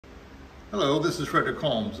Hello, this is Frederick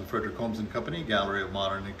Holmes of Frederick Holmes & Company, Gallery of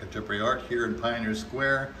Modern and Contemporary Art here in Pioneer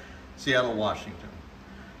Square, Seattle, Washington.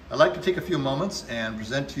 I'd like to take a few moments and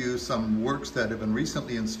present to you some works that have been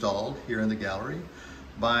recently installed here in the gallery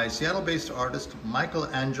by Seattle-based artist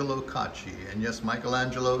Angelo Caci. And yes,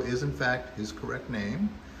 Michelangelo is in fact his correct name.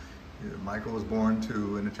 Michael was born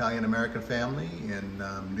to an Italian-American family in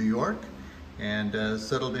New York and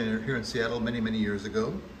settled here in Seattle many years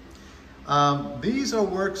ago. These are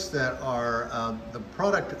works that are the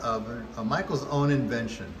product of Michael's own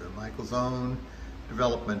invention, Michael's own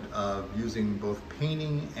development of using both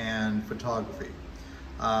painting and photography.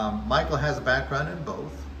 Michael has a background in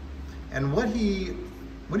both, and what he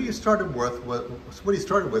started with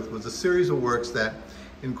was a series of works that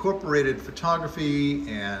incorporated photography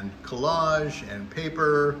and collage and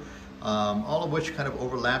paper, all of which kind of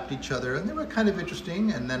overlapped each other, and they were kind of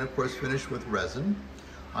interesting, and then of course finished with resin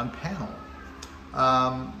on panel.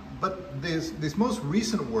 But these most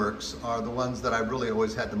recent works are the ones that I've really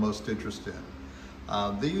always had the most interest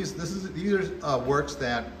in. These are works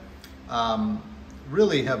that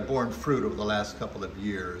really have borne fruit over the last couple of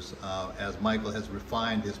years as Michael has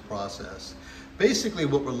refined his process. Basically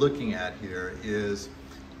what we're looking at here is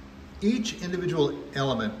each individual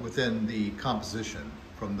element within the composition,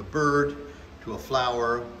 from the bird to a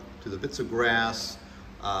flower to the bits of grass,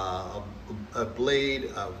 a blade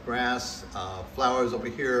of grass, flowers over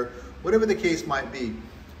here, whatever the case might be.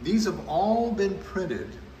 These have all been printed.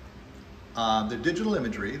 They're digital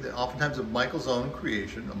imagery, they're oftentimes of Michael's own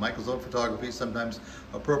creation, of Michael's own photography, sometimes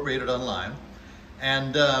appropriated online.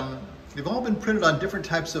 And they've all been printed on different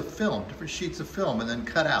types of film, different sheets of film, and then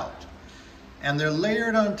cut out. And they're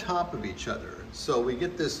layered on top of each other. So we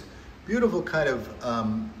get this beautiful kind of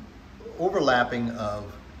overlapping of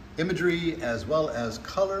imagery as well as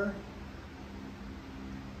color.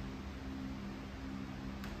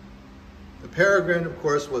 The peregrine, of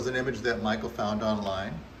course, was an image that Michael found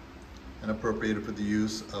online and appropriated for the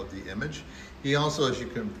use of the image. He also, as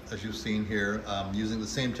you've seen here, using the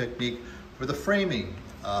same technique for the framing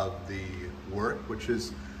of the work, which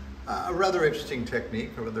is a rather interesting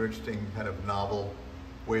technique, a rather interesting kind of novel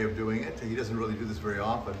way of doing it. He doesn't really do this very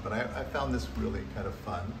often, but I found this really kind of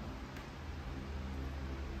fun.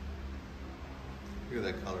 Look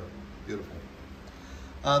at that color, beautiful.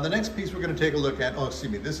 The next piece we're going to take a look at,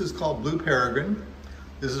 this is called Blue Peregrine.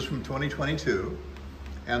 This is from 2022,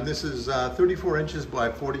 and this is 34 inches by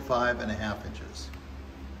 45.5 inches.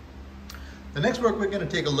 The next work we're going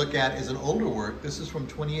to take a look at is an older work. This is from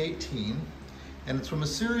 2018, and it's from a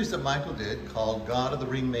series that Michael did called God of the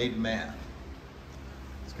Ring-Made Man.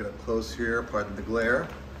 Let's get up close here, pardon the glare.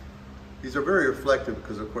 These are very reflective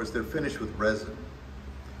because, of course, they're finished with resin.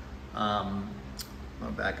 I'll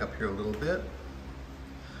back up here a little bit.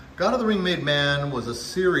 God of the Ring-Made Man was a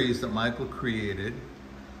series that Michael created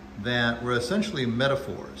that were essentially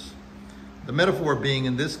metaphors. The metaphor being,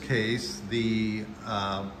 in this case, the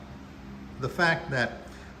fact that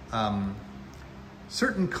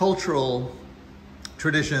certain cultural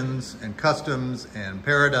traditions and customs and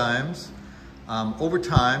paradigms over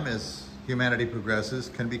time, as humanity progresses,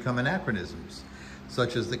 can become anachronisms,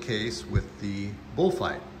 such as the case with the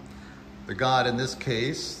bullfight. The god in this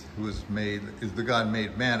case, is the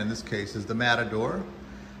god-made man in this case, is the matador,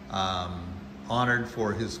 honored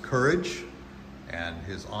for his courage and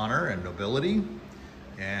his honor and nobility,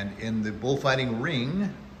 and in the bullfighting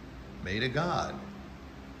ring, made a god.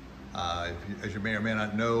 As you may or may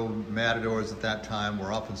not know, matadors at that time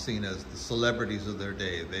were often seen as the celebrities of their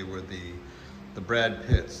day. They were the Brad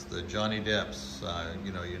Pitts, the Johnny Depps,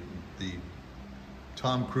 the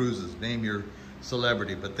Tom Cruises, name your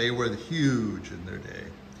celebrity, but they were huge in their day.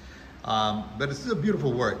 But it's a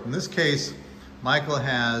beautiful work. In this case, Michael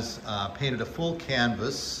has painted a full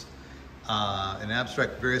canvas in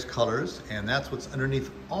abstract various colors, and that's what's underneath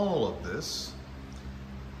all of this.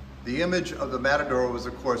 The image of the matador was,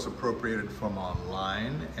 of course, appropriated from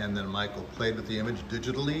online, and then Michael played with the image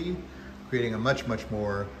digitally, creating a much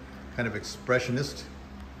more kind of expressionist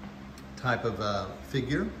type of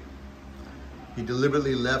figure. He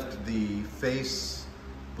deliberately left the face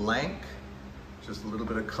blank, just a little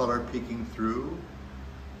bit of color peeking through.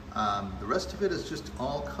 The rest of it is just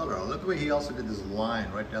all color. I love the way he also did this line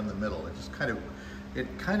right down the middle. It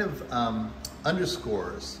kind of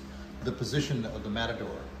underscores the position of the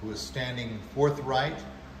matador, who is standing forthright,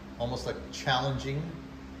 almost like challenging,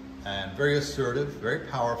 and very assertive, very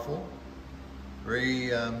powerful,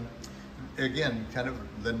 very, again, kind of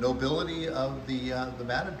the nobility of the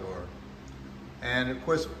matador. And of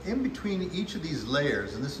course, in between each of these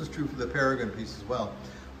layers, and this is true for the peregrine piece as well,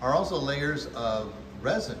 are also layers of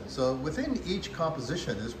resin. So within each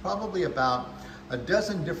composition is probably about a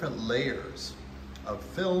dozen different layers of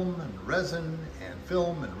film and resin and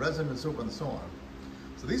film and resin and so forth and so on.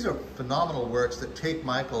 So these are phenomenal works that take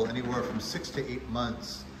Michael anywhere from 6 to 8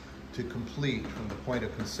 months to complete, from the point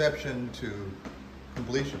of conception to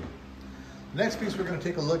completion. The next piece we're going to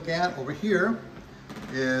take a look at over here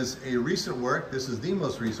is a recent work. This is the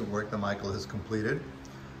most recent work that Michael has completed.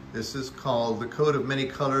 This is called The Coat of Many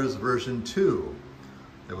Colors version 2.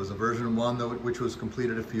 There was a version 1 which was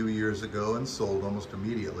completed a few years ago and sold almost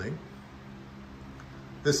immediately.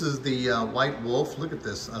 This is the white wolf. Look at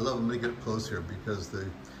this. I love it. Let me get close here because the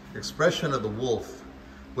expression of the wolf,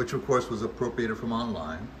 which of course was appropriated from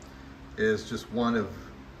online, is just one of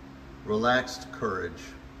relaxed courage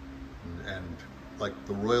and like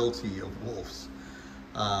the royalty of wolves.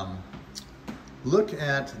 Look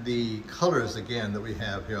at the colors again that we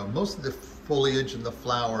have here. Most of the foliage and the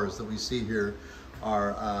flowers that we see here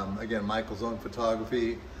are, again, Michael's own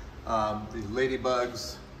photography. These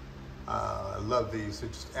ladybugs, I love these. They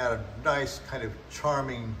just add a nice kind of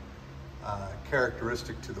charming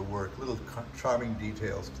characteristic to the work, little charming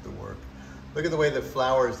details to the work. Look at the way the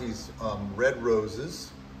flowers, these red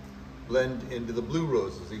roses, blend into the blue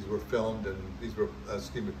roses. These were filmed and these were,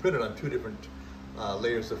 printed on 2 different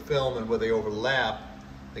layers of film, and where they overlap,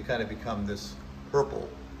 they kind of become this purple.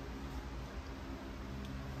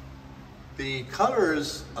 The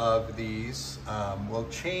colors of these will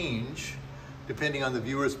change depending on the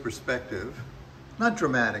viewer's perspective. Not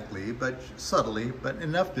dramatically, but subtly, but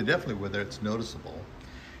enough to definitely whether it's noticeable.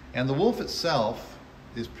 And the wolf itself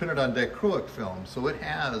is printed on dichroic film, so it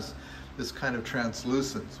has this kind of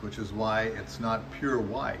translucence, which is why it's not pure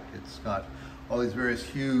white. It's got all these various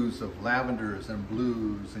hues of lavenders and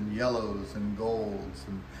blues and yellows and golds,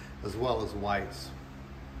 and as well as whites.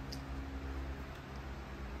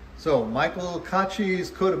 So Michael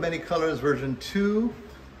Caci's Coat of Many Colors version 2.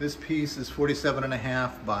 This piece is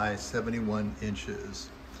 47.5 by 71 inches.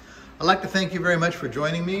 I'd like to thank you very much for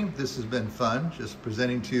joining me. This has been fun, just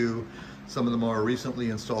presenting to you some of the more recently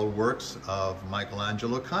installed works of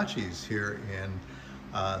Angelo Caci's here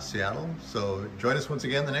in Seattle. So join us once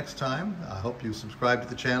again the next time. I hope you subscribe to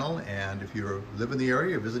the channel, and if you live in the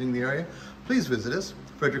area or visiting the area, please visit us.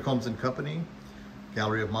 Frederick Holmes & Company,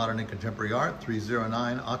 Gallery of Modern and Contemporary Art,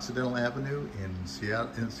 309 Occidental Avenue in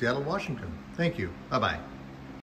Seattle, Washington. Thank you. Bye-bye.